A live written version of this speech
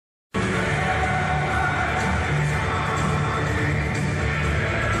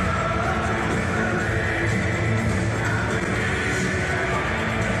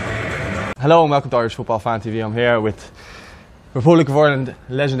Hello and welcome to Irish Football Fan TV. I'm here with Republic of Ireland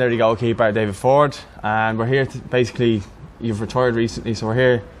legendary goalkeeper David Forde, and we're here to basically, you've retired recently, so we're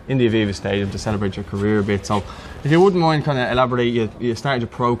here in the Aviva Stadium to celebrate your career a bit. So if you wouldn't mind kind of elaborate, you started your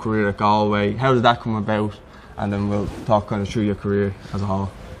pro career at Galway, how did that come about, and then we'll talk kind of through your career as a whole.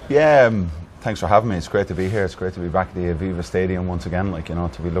 Yeah, thanks for having me. It's great to be here. It's great to be back at the Aviva Stadium once again,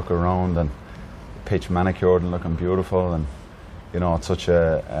 to be looking around and pitch manicured and looking beautiful, and it's such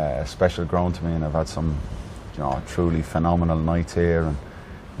a special ground to me, and I've had some truly phenomenal nights here. And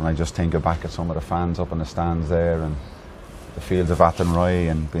when I just think back at some of the fans up in the stands there and the fields of Athenry,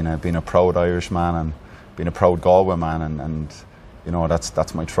 and being a proud Irishman and being a proud Galway man, and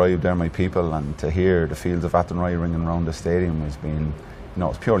that's my tribe, they're my people, and to hear the fields of Athenry ringing around the stadium has been,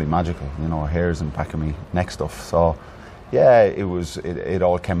 it's purely magical. Hairs in the back of me neck stuff. So yeah, it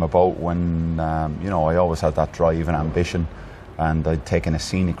all came about when I always had that drive and ambition, and I'd taken a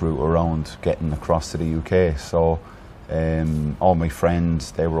scenic route around getting across to the UK. So all my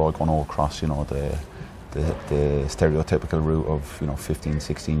friends, they were all going all across, the stereotypical route of 15,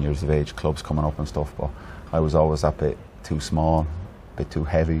 16 years of age, clubs coming up and stuff. But I was always that bit too small, a bit too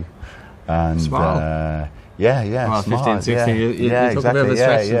heavy, and small. Yeah, well, small, 15, 16, yeah, you yeah, took exactly, a bit of a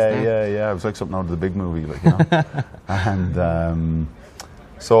stretch. Yeah. I was like something out of the big movie, and.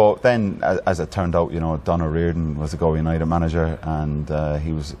 So then, as it turned out, Don O'Riordan was the Galway United manager, and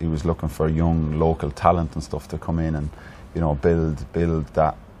he was looking for young local talent and stuff to come in and build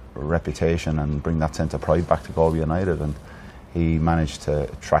that reputation and bring that sense of pride back to Galway United. And he managed to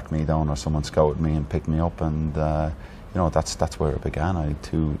track me down, or someone scouted me and picked me up, and that's where it began. I had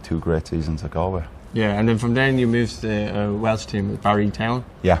two great seasons at Galway. Yeah, and then from then you moved to the Welsh team with Barrytown.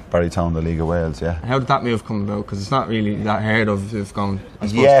 Yeah, Barrytown, the League of Wales. Yeah. How did that move come about? Because it's not really that heard of if going, I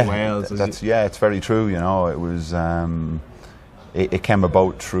suppose, to Wales. It's very true. It was. It came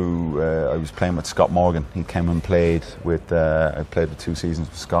about through. I was playing with Scott Morgan. He came and played with. I played with 2 seasons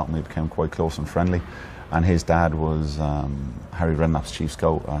with Scott, and we became quite close and friendly. And his dad was Harry Redknapp's chief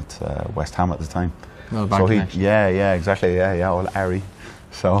scout at West Ham at the time. No, back connection. Exactly. Well, Harry.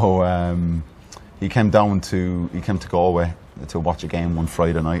 So. He came to Galway to watch a game one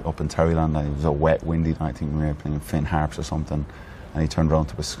Friday night up in Terryland. It was a wet, windy night. I think we were playing Finn Harps or something. And he turned around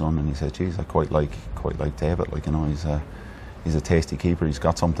to his son and he said, "Geez, I quite like David. He's a tasty keeper. He's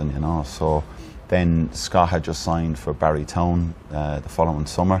got something, So then Scott had just signed for Barrytown the following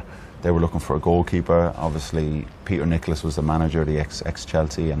summer. They were looking for a goalkeeper. Obviously, Peter Nicholas was the manager, the ex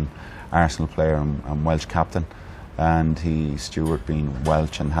Chelsea and Arsenal player and Welsh captain. And Stuart being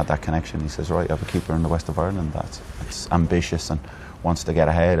Welsh and had that connection, he says, right, I have a keeper in the west of Ireland that's ambitious and wants to get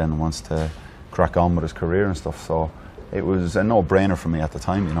ahead and wants to crack on with his career and stuff. So it was a no-brainer for me at the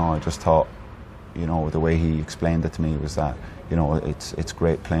time. I just thought, the way he explained it to me was that, it's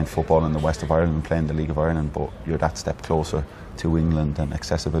great playing football in the west of Ireland and playing the League of Ireland, but you're that step closer to England and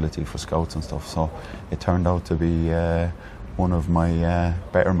accessibility for scouts and stuff. So it turned out to be one of my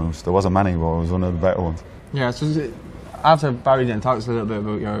better moves. There wasn't many, but it was one of the better ones. Yeah, so after Barry, then talk us a little bit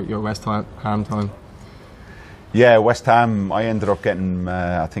about your West Ham time. Yeah, West Ham, I ended up getting,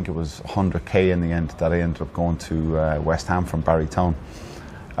 I think it was 100k in the end that I ended up going to West Ham from Barrytown.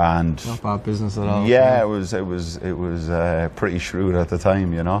 And not bad business at all. Yeah, it was pretty shrewd at the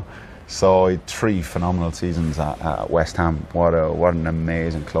time, So I had 3 phenomenal seasons at West Ham. What an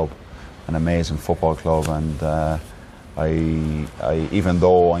amazing club, an amazing football club, and I even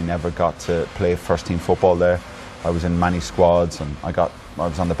though I never got to play first team football there, I was in many squads, and I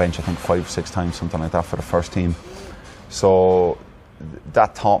was on the bench I think 5 or 6 times, something like that, for the first team. So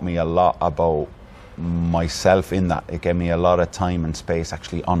that taught me a lot about myself. In that it gave me a lot of time and space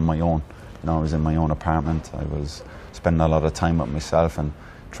actually on my own. I was in my own apartment. I was spending a lot of time with myself and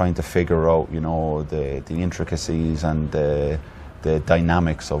trying to figure out the intricacies and the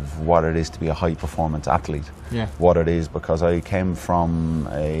dynamics of what it is to be a high performance athlete. Yeah. What it is, because I came from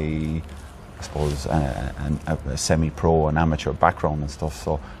a semi-pro and amateur background and stuff,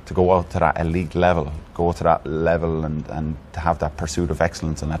 so to go out to that elite level, and to have that pursuit of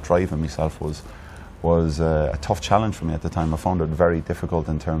excellence and that drive in myself was a tough challenge for me at the time. I found it very difficult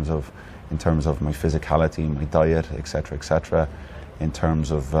in terms of my physicality, my diet, etc., in terms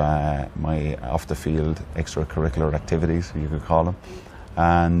of my off the field extracurricular activities, you could call them,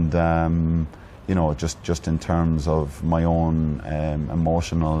 and just in terms of my own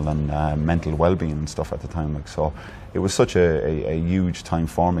emotional and mental well-being and stuff at the time. So it was such a huge time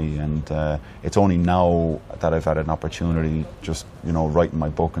for me, and it's only now that I've had an opportunity, just writing my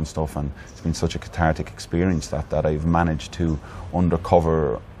book and stuff, and it's been such a cathartic experience that I've managed to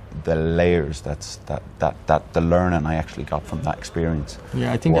undercover the layers that the learning I actually got from that experience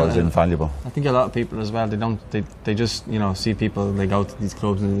was invaluable. I think a lot of people as well, they just see people, they go to these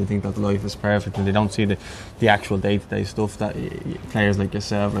clubs and they think that life is perfect, and they don't see the actual day-to-day stuff that players like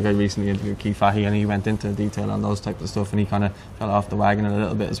yourself, like I recently interviewed Keith Fahey, and he went into detail on those types of stuff, and he kind of fell off the wagon a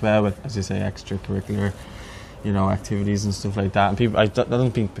little bit as well with, as you say, extracurricular activities and stuff like that. And people, I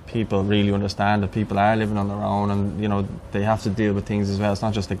don't think people really understand that people are living on their own, and they have to deal with things as well. It's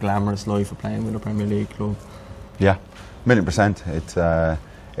not just a glamorous life of playing with a Premier League club. Yeah, 1,000,000%.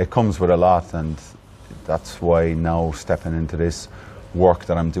 It comes with a lot, and that's why now stepping into this work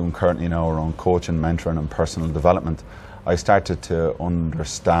that I'm doing currently now around coaching, mentoring and personal development, I started to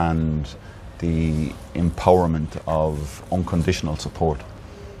understand the empowerment of unconditional support.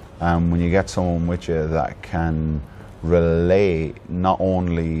 When you get someone with you that can relay not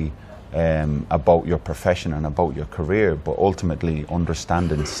only about your profession and about your career, but ultimately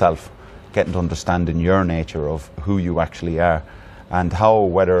understanding self, getting to understanding your nature of who you actually are, and how,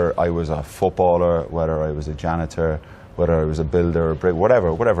 whether I was a footballer, whether I was a janitor, whether I was a builder,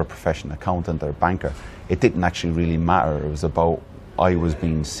 whatever profession, accountant or banker, it didn't actually really matter. It was about I was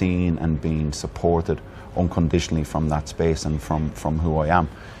being seen and being supported unconditionally from that space and from who I am.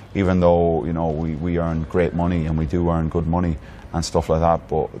 Even though we earn great money, and we do earn good money and stuff like that,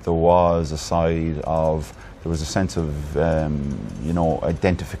 but there was a sense of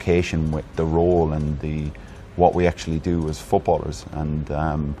identification with the role and what we actually do as footballers, and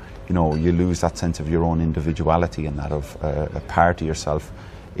you lose that sense of your own individuality, and that of a part of yourself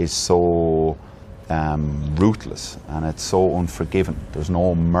is so ruthless, and it's so unforgiving. There's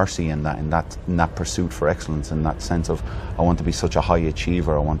no mercy in that pursuit for excellence, in that sense of I want to be such a high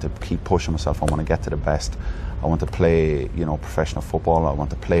achiever, I want to keep pushing myself, I want to get to the best, I want to play professional football, I want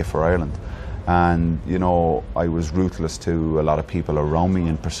to play for Ireland. And I was ruthless to a lot of people around me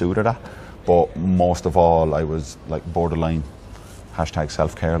in pursuit of that, but most of all I was like borderline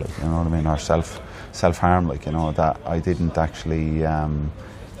 #self-care, like, you know what I mean, or self-harm, like, that I didn't actually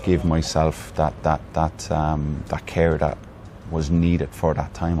give myself that care that was needed for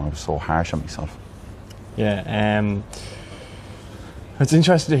that time. I was so harsh on myself. Yeah, it's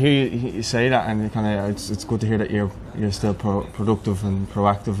interesting to hear you say that, and it's good to hear that you're still productive and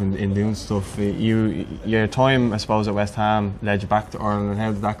proactive in doing stuff. Your time, I suppose, at West Ham led you back to Ireland, and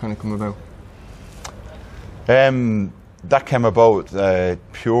how did that kind of come about? That came about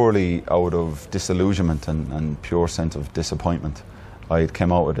purely out of disillusionment and pure sense of disappointment. I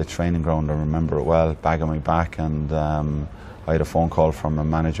came out of the training ground, I remember it well, bag on my back, and I had a phone call from a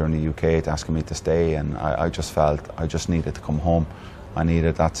manager in the UK asking me to stay, and I just felt I just needed to come home. I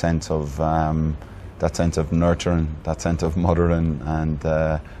needed that sense of nurturing, that sense of mothering, and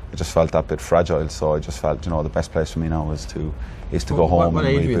I just felt that bit fragile. So I just felt, the best place for me now is to go home and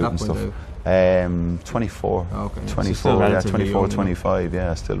reboot and stuff. 24. Oh, okay. 24, yeah, 24, young, 25,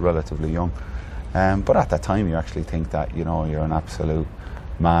 yeah, still relatively young. But at that time you actually think that you're an absolute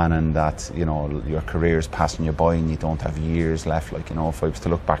man, and that your career is passing you by and you don't have years left. Like, if I was to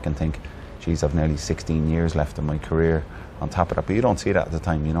look back and think, geez, I've nearly 16 years left in my career on top of that, but you don't see that at the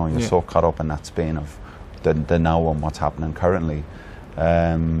time. You're so caught up in that spin of the now and what's happening currently.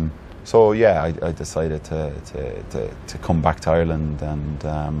 So yeah, I decided to come back to Ireland,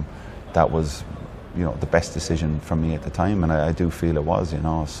 and that was the best decision for me at the time, and I do feel it was.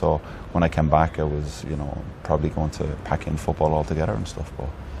 So when I came back, I was probably going to pack in football altogether and stuff, but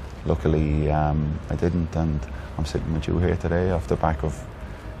luckily I didn't, and I'm sitting with you here today off the back of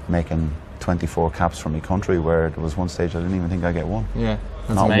making 24 caps for my country, where there was one stage I didn't even think I'd get one. Yeah,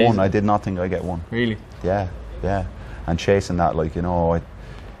 that's not amazing. one. I did not think I'd get one. Really? Yeah, and chasing that, like,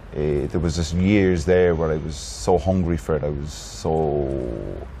 there was just years there where I was so hungry for it. I was so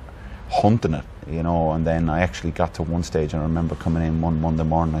hunting it, and then I actually got to one stage, and I remember coming in one Monday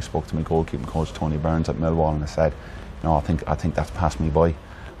morning, I spoke to my goalkeeping coach Tony Burns at Millwall, and I said, I think that's passed me by.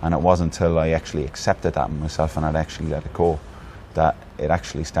 And it wasn't until I actually accepted that in myself and I'd actually let it go that it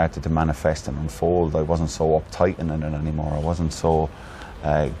actually started to manifest and unfold. I wasn't so uptight in it anymore. I wasn't so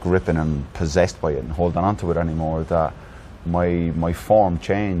gripping and possessed by it and holding on to it anymore, that my form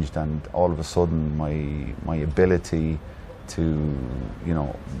changed, and all of a sudden my ability to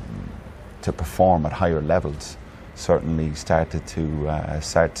perform at higher levels certainly started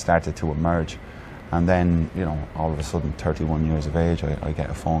to emerge. And then, all of a sudden, 31 years of age, I get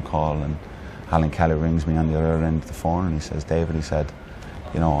a phone call, and Alan Kelly rings me on the other end of the phone, and he says, David, he said,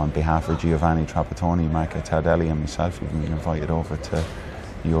 on behalf of Giovanni Trapattoni, Marco Tardelli and myself, you've been invited over to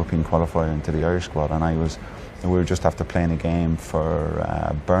the European qualifier into the Irish squad. And we were just after playing a game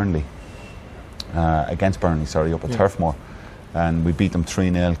for Burnley, against Burnley, up at Turfmoor. and we beat them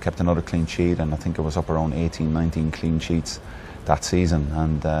 3-0, kept another clean sheet, and I think it was up around 18, 19 clean sheets that season,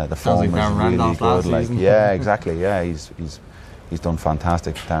 and the form was really good. Like, yeah, exactly. Yeah, he's done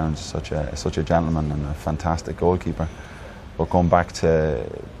fantastic. Darren's such a gentleman and a fantastic goalkeeper. But going back to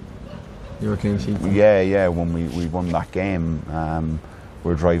your clean sheet. Yeah, when we won that game, we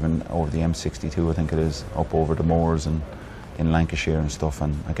were driving over the M62, I think it is, up over the moors and in Lancashire and stuff,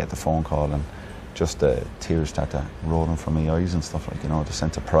 and I get the phone call, and just the tears start to rolling from my eyes and stuff, like, you know, the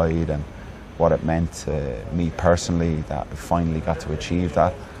sense of pride and what it meant to me personally that I finally got to achieve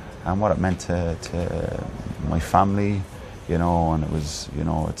that, and what it meant to my family, you know. And it was, you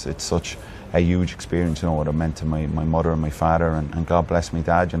know, it's such a huge experience, you know, what it meant to my mother and my father, and God bless my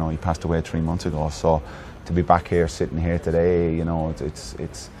dad, you know, he passed away 3 months ago. So to be back here, sitting here today, you know,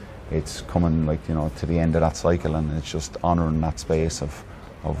 it's coming, like, you know, to the end of that cycle, and it's just honouring that space of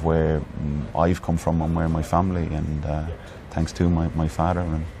where I've come from and where my family, and thanks to my father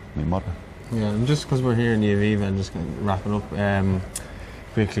and my mother. Yeah, and just because we're here in the Aviva, and just wrapping up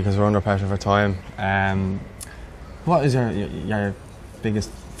quickly because we're under pressure for time. What is your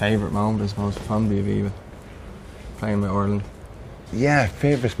biggest favourite moment, I suppose, from the Aviva, playing with Ireland? Yeah,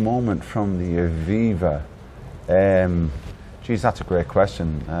 favourite moment from the Aviva. Geez, that's a great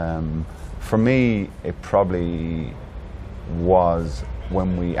question. For me, it probably was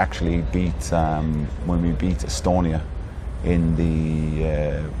when we actually beat Estonia in the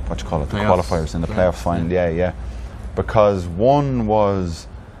the qualifiers, in the playoffs final. Yeah. Because one was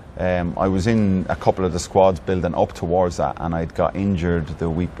I was in a couple of the squads building up towards that, and I'd got injured the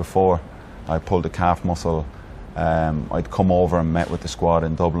week before. I pulled a calf muscle. I'd come over and met with the squad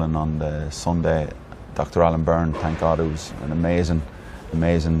in Dublin on the Sunday. Dr. Alan Byrne, thank God, it was an amazing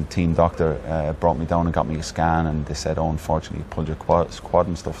team doctor, brought me down and got me a scan, and they said, oh, unfortunately you pulled your quad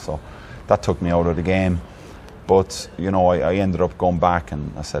and stuff. So that took me out of the game. But, you know, I ended up going back,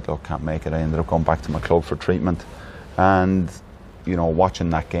 and I said, look, can't make it. I ended up going back to my club for treatment, and, you know, watching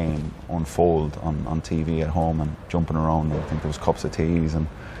that game unfold on TV at home and jumping around. I think there was cups of teas and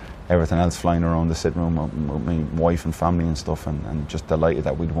everything else flying around the sitting room with my wife and family and stuff, and just delighted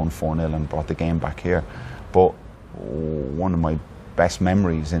that we'd won 4-0 and brought the game back here. But one of my best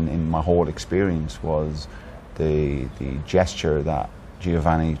memories in my whole experience was the gesture that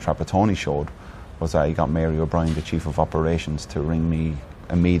Giovanni Trapattoni showed, was that he got Mary O'Brien, the Chief of Operations, to ring me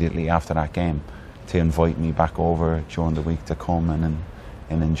immediately after that game to invite me back over during the week to come and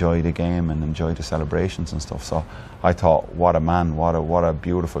enjoy the game and enjoy the celebrations and stuff. So I thought, what a man, what a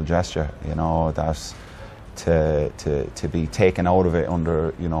beautiful gesture, you know, that to be taken out of it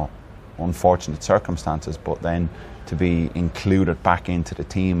under, you know, unfortunate circumstances, but then to be included back into the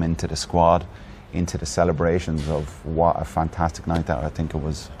team, into the squad, into the celebrations of what a fantastic night that I think it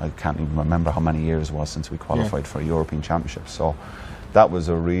was. I can't even remember how many years it was since we qualified for a European Championship. So that was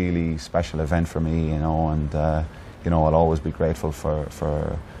a really special event for me, you know, and you know, I'll always be grateful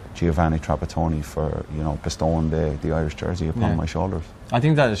for Giovanni Trapattoni for, you know, bestowing the Irish jersey upon my shoulders. I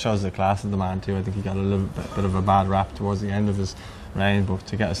think that it shows the class of the man too. I think he got a little bit of a bad rap towards the end of his reign, but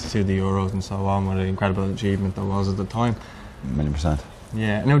to get us to the Euros and so on, what an incredible achievement that was at the time. 1,000,000%.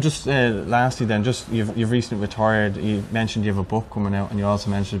 Yeah. Now, just lastly, then, just you've recently retired. You mentioned you have a book coming out, and you also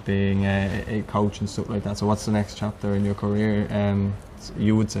mentioned being a coach and stuff like that. So, what's the next chapter in your career?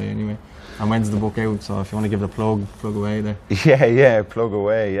 You would say, anyway. And when's the book out? So, if you want to give it a plug away there. Yeah, plug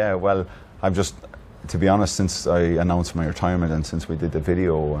away. Yeah. Well, I've just, to be honest, since I announced my retirement and since we did the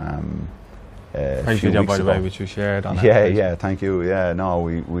video, great video, by the way, which we shared on. Yeah. Thank you. Yeah. No,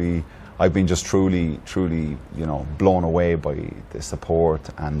 I've been just truly, you know, blown away by the support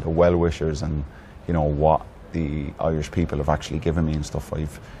and the well-wishers, and, you know, what the Irish people have actually given me and stuff. You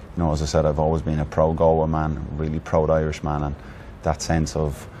know, as I said, I've always been a proud Galway man, a really proud Irish man, and that sense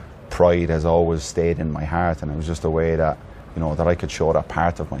of pride has always stayed in my heart, and it was just a way that, you know, that I could show that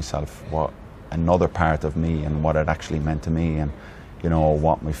part of myself, what another part of me, and what it actually meant to me, and, you know,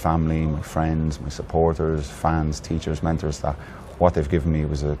 what my family, my friends, my supporters, fans, teachers, mentors, that what they've given me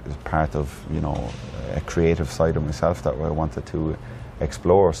was a part of, you know, a creative side of myself that I wanted to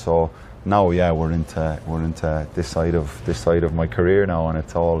explore. So now, yeah, we're into this side of my career now, and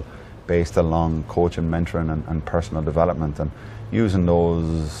it's all based along coaching, mentoring, and personal development, and using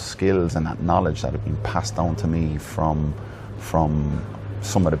those skills and that knowledge that have been passed down to me from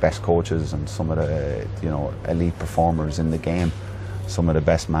some of the best coaches and some of the, you know, elite performers in the game, some of the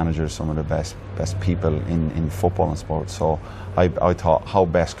best managers, some of the best people in football and sports. So I thought, how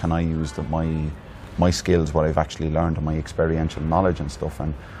best can I use my skills, what I've actually learned, and my experiential knowledge and stuff,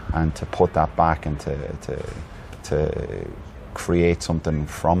 and to put that back and to create something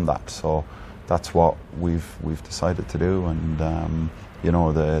from that. So that's what we've decided to do. And you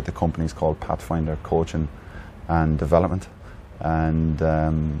know, the company's called Pathfinder Coaching and Development, and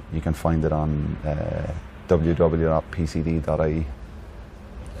you can find it on www.pcd.ie.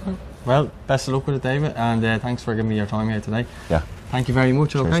 Well, best of luck with it, David, and thanks for giving me your time here today. Yeah. Thank you very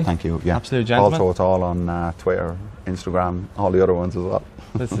much. Cheers, okay. thank you. Yeah. Absolute gentleman. Also, it's all on Twitter, Instagram, all the other ones as well.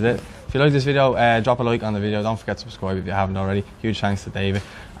 This is it. If you like this video, drop a like on the video. Don't forget to subscribe if you haven't already. Huge thanks to David,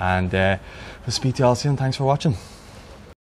 and we'll speak to you all soon. Thanks for watching.